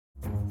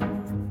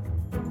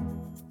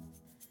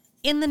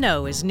In the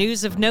Know is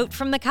news of note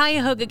from the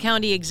Cuyahoga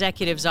County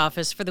Executive's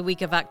Office for the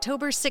week of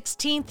October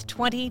 16th,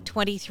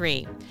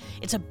 2023.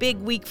 It's a big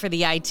week for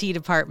the IT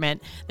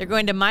department. They're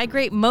going to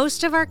migrate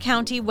most of our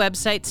county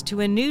websites to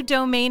a new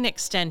domain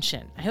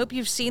extension. I hope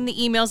you've seen the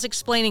emails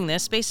explaining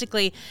this.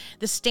 Basically,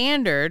 the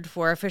standard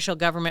for official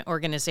government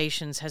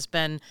organizations has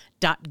been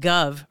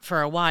 .gov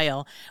for a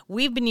while.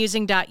 We've been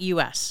using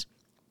 .us.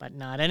 But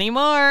not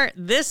anymore.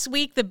 This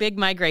week, the big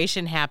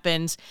migration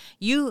happens.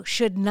 You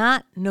should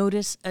not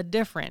notice a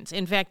difference.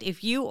 In fact,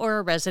 if you or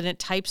a resident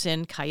types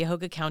in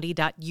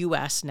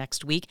cuyahogacounty.us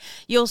next week,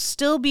 you'll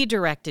still be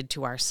directed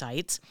to our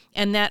sites,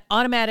 and that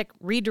automatic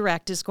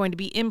redirect is going to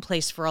be in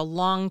place for a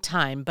long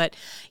time. But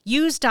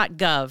use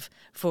 .gov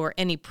for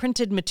any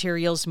printed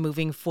materials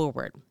moving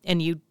forward,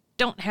 and you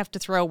don't have to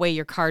throw away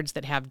your cards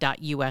that have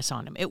 .us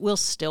on them. It will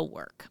still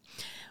work.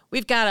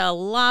 We've got a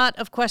lot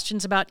of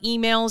questions about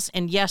emails,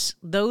 and yes,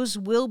 those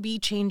will be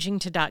changing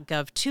to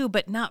 .gov too,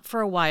 but not for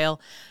a while,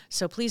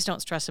 so please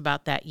don't stress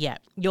about that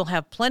yet. You'll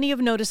have plenty of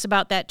notice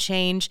about that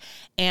change,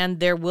 and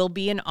there will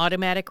be an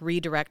automatic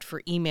redirect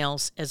for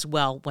emails as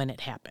well when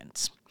it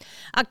happens.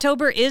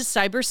 October is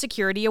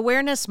Cybersecurity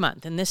Awareness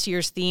Month, and this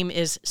year's theme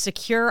is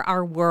Secure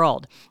Our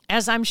World.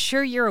 As I'm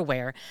sure you're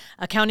aware,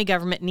 a county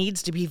government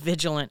needs to be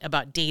vigilant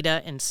about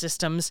data and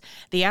systems.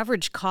 The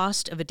average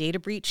cost of a data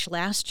breach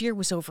last year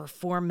was over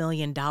 $4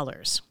 million.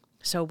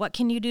 So what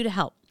can you do to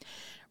help?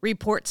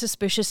 Report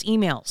suspicious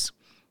emails.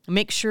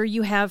 Make sure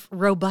you have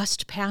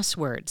robust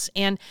passwords,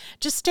 and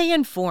just stay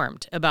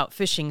informed about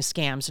phishing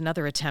scams and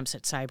other attempts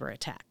at cyber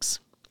attacks.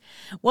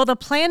 Well, the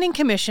Planning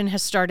Commission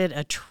has started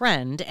a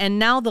trend, and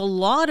now the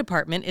Law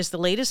Department is the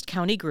latest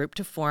county group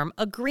to form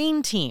a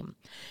green team.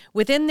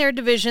 Within their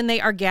division, they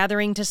are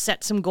gathering to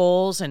set some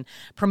goals and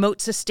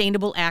promote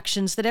sustainable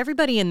actions that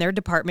everybody in their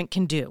department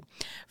can do.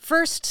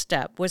 First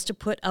step was to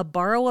put a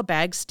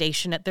borrow-a-bag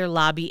station at their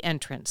lobby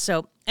entrance,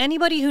 so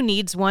anybody who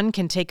needs one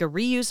can take a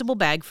reusable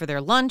bag for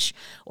their lunch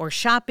or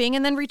shopping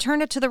and then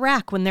return it to the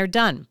rack when they're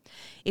done.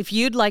 If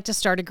you'd like to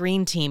start a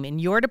green team in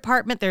your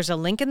department, there's a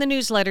link in the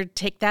newsletter to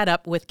take that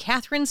up with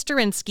Catherine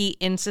Sterinsky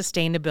in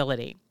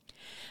Sustainability.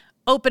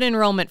 Open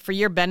enrollment for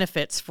your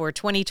benefits for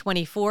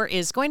 2024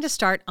 is going to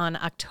start on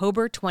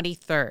October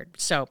 23rd.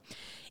 So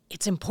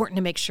it's important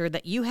to make sure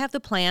that you have the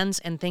plans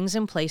and things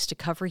in place to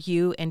cover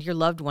you and your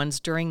loved ones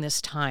during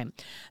this time.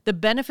 The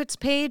benefits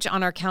page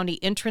on our county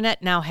intranet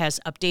now has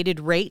updated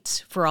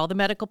rates for all the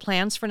medical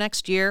plans for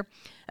next year,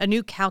 a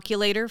new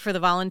calculator for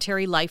the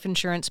voluntary life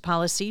insurance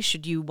policy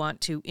should you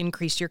want to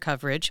increase your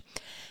coverage,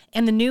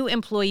 and the new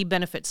employee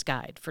benefits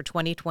guide for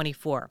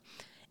 2024.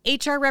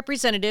 HR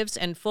representatives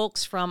and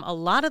folks from a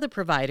lot of the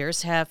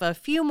providers have a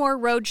few more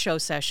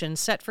roadshow sessions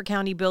set for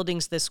county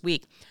buildings this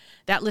week.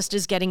 That list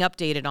is getting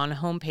updated on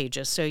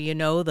homepages, so you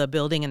know the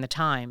building and the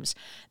times.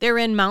 They're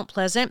in Mount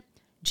Pleasant,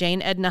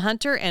 Jane Edna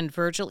Hunter, and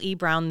Virgil E.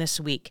 Brown this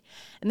week.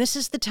 And this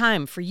is the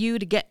time for you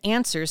to get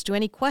answers to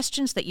any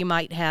questions that you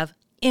might have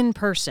in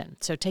person,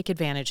 so take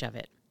advantage of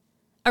it.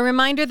 A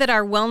reminder that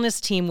our wellness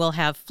team will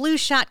have flu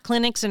shot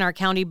clinics in our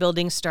county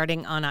buildings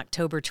starting on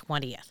October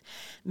 20th.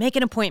 Make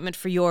an appointment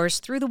for yours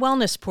through the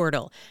wellness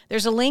portal.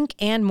 There's a link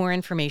and more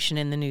information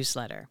in the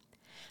newsletter.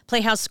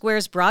 Playhouse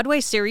Square's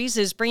Broadway series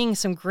is bringing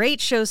some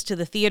great shows to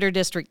the theater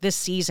district this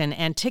season,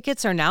 and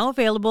tickets are now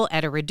available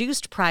at a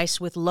reduced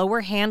price with lower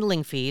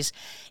handling fees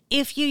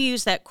if you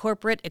use that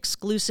corporate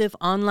exclusive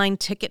online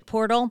ticket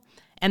portal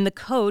and the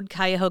code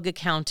Cuyahoga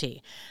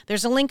County.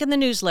 There's a link in the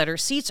newsletter.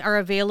 Seats are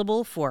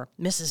available for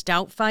Mrs.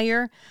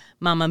 Doubtfire,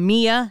 Mamma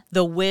Mia,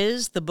 The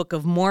Wiz, The Book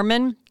of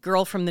Mormon,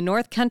 Girl from the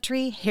North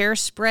Country,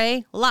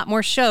 Hairspray, a lot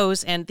more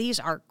shows, and these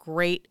are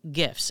great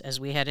gifts as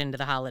we head into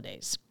the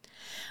holidays.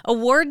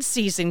 Awards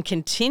season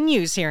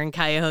continues here in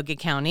Cuyahoga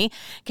County.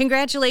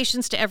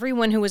 Congratulations to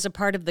everyone who was a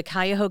part of the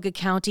Cuyahoga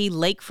County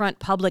Lakefront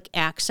Public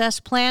Access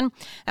Plan.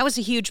 That was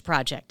a huge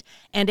project,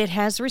 and it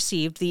has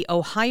received the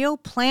Ohio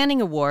Planning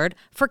Award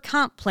for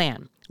Comp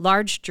Plan,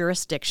 Large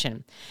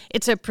Jurisdiction.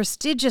 It's a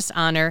prestigious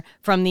honor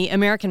from the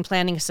American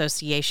Planning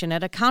Association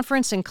at a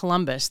conference in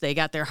Columbus. They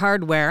got their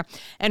hardware,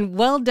 and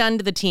well done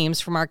to the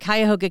teams from our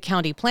Cuyahoga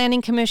County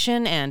Planning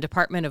Commission and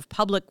Department of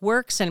Public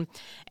Works and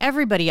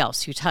everybody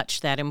else who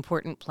touched that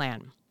important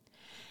plan.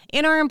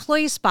 In our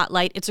employee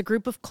spotlight, it's a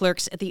group of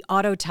clerks at the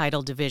Auto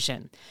Title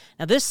Division.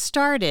 Now, this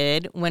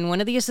started when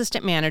one of the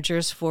assistant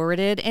managers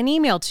forwarded an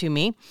email to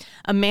me.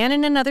 A man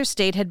in another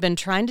state had been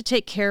trying to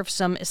take care of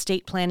some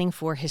estate planning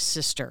for his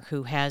sister,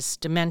 who has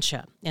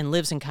dementia and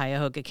lives in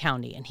Cuyahoga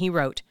County. And he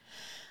wrote,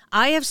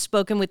 I have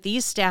spoken with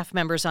these staff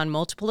members on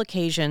multiple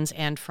occasions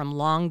and from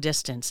long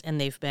distance, and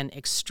they've been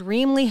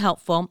extremely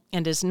helpful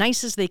and as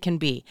nice as they can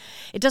be.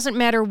 It doesn't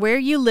matter where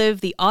you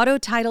live, the Auto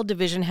Title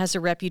Division has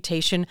a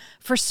reputation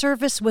for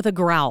service with a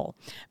growl.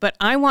 But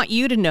I want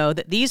you to know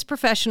that these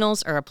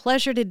professionals are a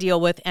pleasure to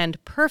deal with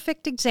and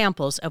perfect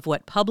examples of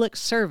what public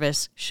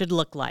service should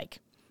look like.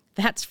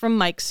 That's from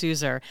Mike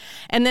Suzer.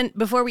 And then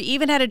before we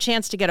even had a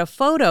chance to get a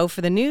photo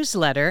for the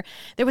newsletter,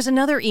 there was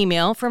another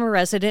email from a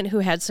resident who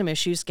had some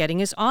issues getting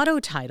his auto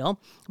title,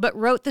 but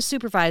wrote the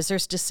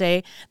supervisors to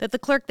say that the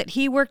clerk that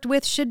he worked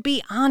with should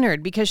be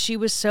honored because she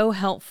was so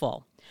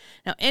helpful.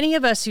 Now, any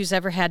of us who's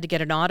ever had to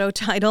get an auto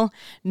title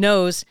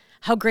knows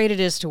how great it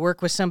is to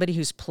work with somebody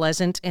who's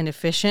pleasant and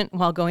efficient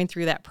while going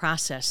through that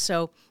process.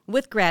 So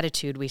with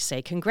gratitude, we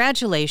say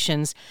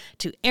congratulations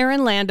to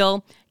Aaron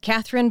Landel,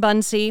 Catherine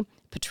Bunsey,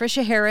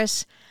 Patricia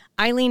Harris,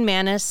 Eileen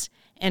Manis,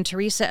 and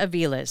Teresa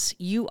Aviles.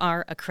 You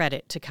are a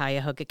credit to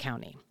Cuyahoga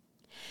County.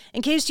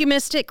 In case you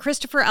missed it,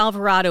 Christopher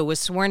Alvarado was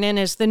sworn in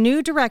as the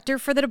new director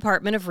for the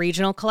Department of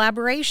Regional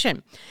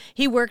Collaboration.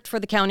 He worked for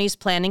the county's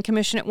Planning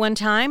Commission at one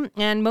time,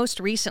 and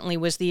most recently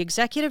was the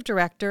executive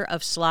director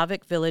of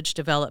Slavic Village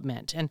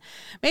Development. And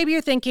maybe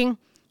you're thinking,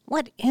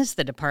 what is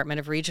the Department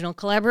of Regional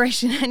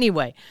Collaboration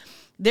anyway?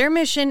 Their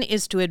mission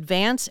is to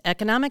advance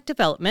economic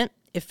development,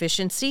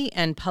 efficiency,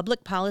 and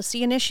public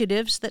policy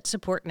initiatives that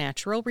support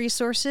natural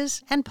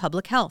resources and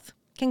public health.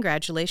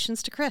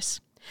 Congratulations to Chris.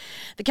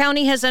 The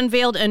county has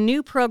unveiled a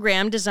new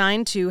program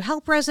designed to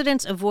help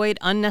residents avoid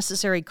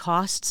unnecessary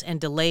costs and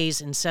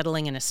delays in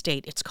settling an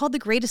estate. It's called the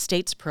Great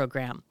Estates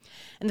Program.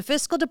 And the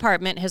fiscal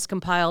department has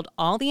compiled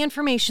all the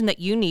information that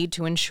you need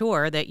to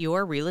ensure that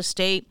your real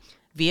estate,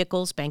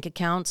 vehicles, bank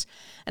accounts,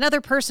 and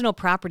other personal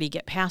property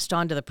get passed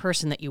on to the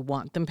person that you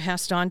want them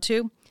passed on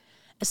to.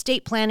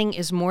 Estate planning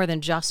is more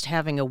than just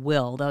having a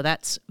will, though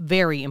that's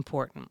very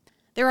important.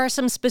 There are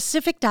some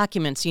specific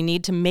documents you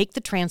need to make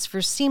the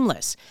transfers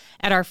seamless.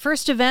 At our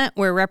first event,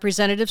 where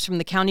representatives from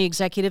the county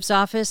executive's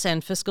office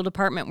and fiscal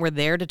department were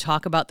there to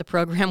talk about the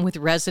program with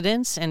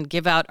residents and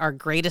give out our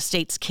Great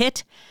Estates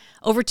kit,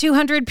 over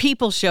 200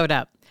 people showed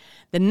up.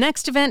 The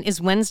next event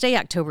is Wednesday,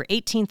 October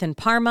 18th in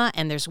Parma,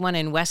 and there's one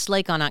in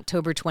Westlake on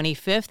October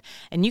 25th.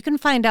 And you can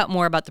find out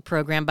more about the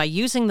program by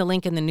using the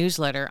link in the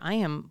newsletter. I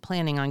am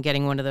planning on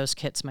getting one of those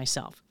kits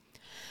myself.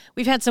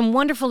 We've had some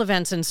wonderful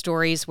events and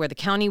stories where the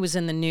county was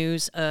in the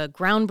news, a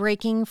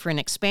groundbreaking for an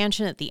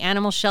expansion at the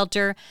animal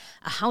shelter,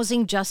 a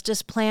housing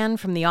justice plan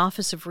from the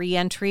Office of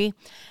Reentry,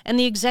 and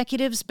the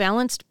executive's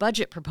balanced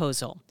budget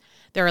proposal.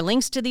 There are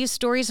links to these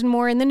stories and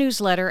more in the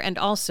newsletter and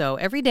also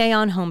every day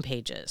on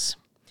homepages.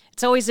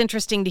 It's always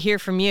interesting to hear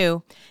from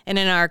you. And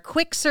in our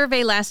quick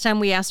survey last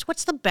time, we asked,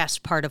 what's the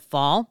best part of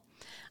fall?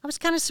 I was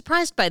kind of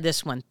surprised by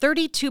this one.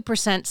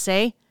 32%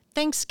 say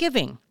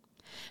Thanksgiving.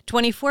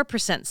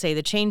 24% say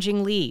the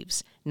changing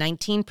leaves.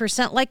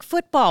 19% like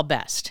football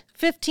best.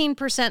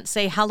 15%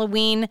 say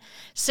Halloween.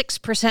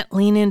 6%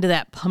 lean into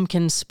that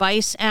pumpkin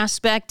spice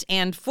aspect.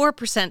 And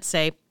 4%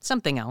 say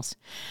something else.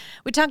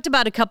 We talked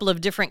about a couple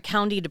of different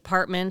county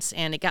departments,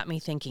 and it got me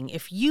thinking,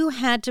 if you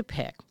had to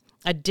pick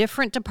a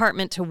different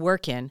department to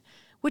work in,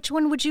 which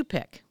one would you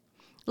pick?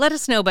 Let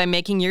us know by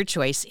making your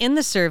choice in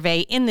the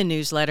survey, in the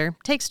newsletter.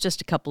 Takes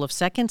just a couple of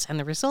seconds, and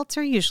the results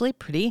are usually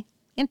pretty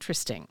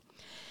interesting.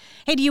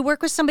 Hey, do you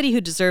work with somebody who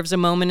deserves a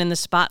moment in the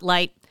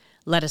spotlight?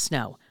 Let us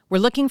know. We're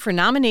looking for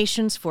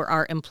nominations for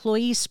our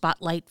Employee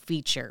Spotlight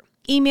feature.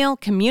 Email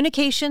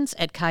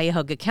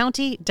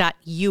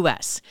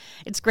communications@cuyahogacounty.us.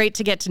 It's great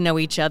to get to know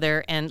each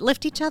other and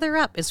lift each other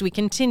up as we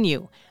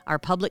continue our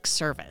public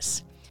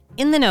service.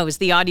 In the Know is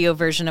the audio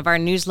version of our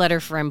newsletter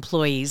for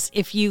employees.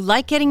 If you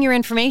like getting your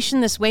information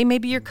this way,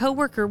 maybe your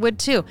coworker would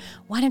too.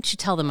 Why don't you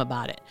tell them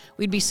about it?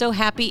 We'd be so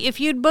happy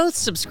if you'd both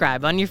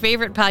subscribe on your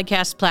favorite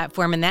podcast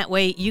platform, and that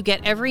way you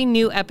get every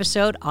new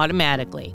episode automatically.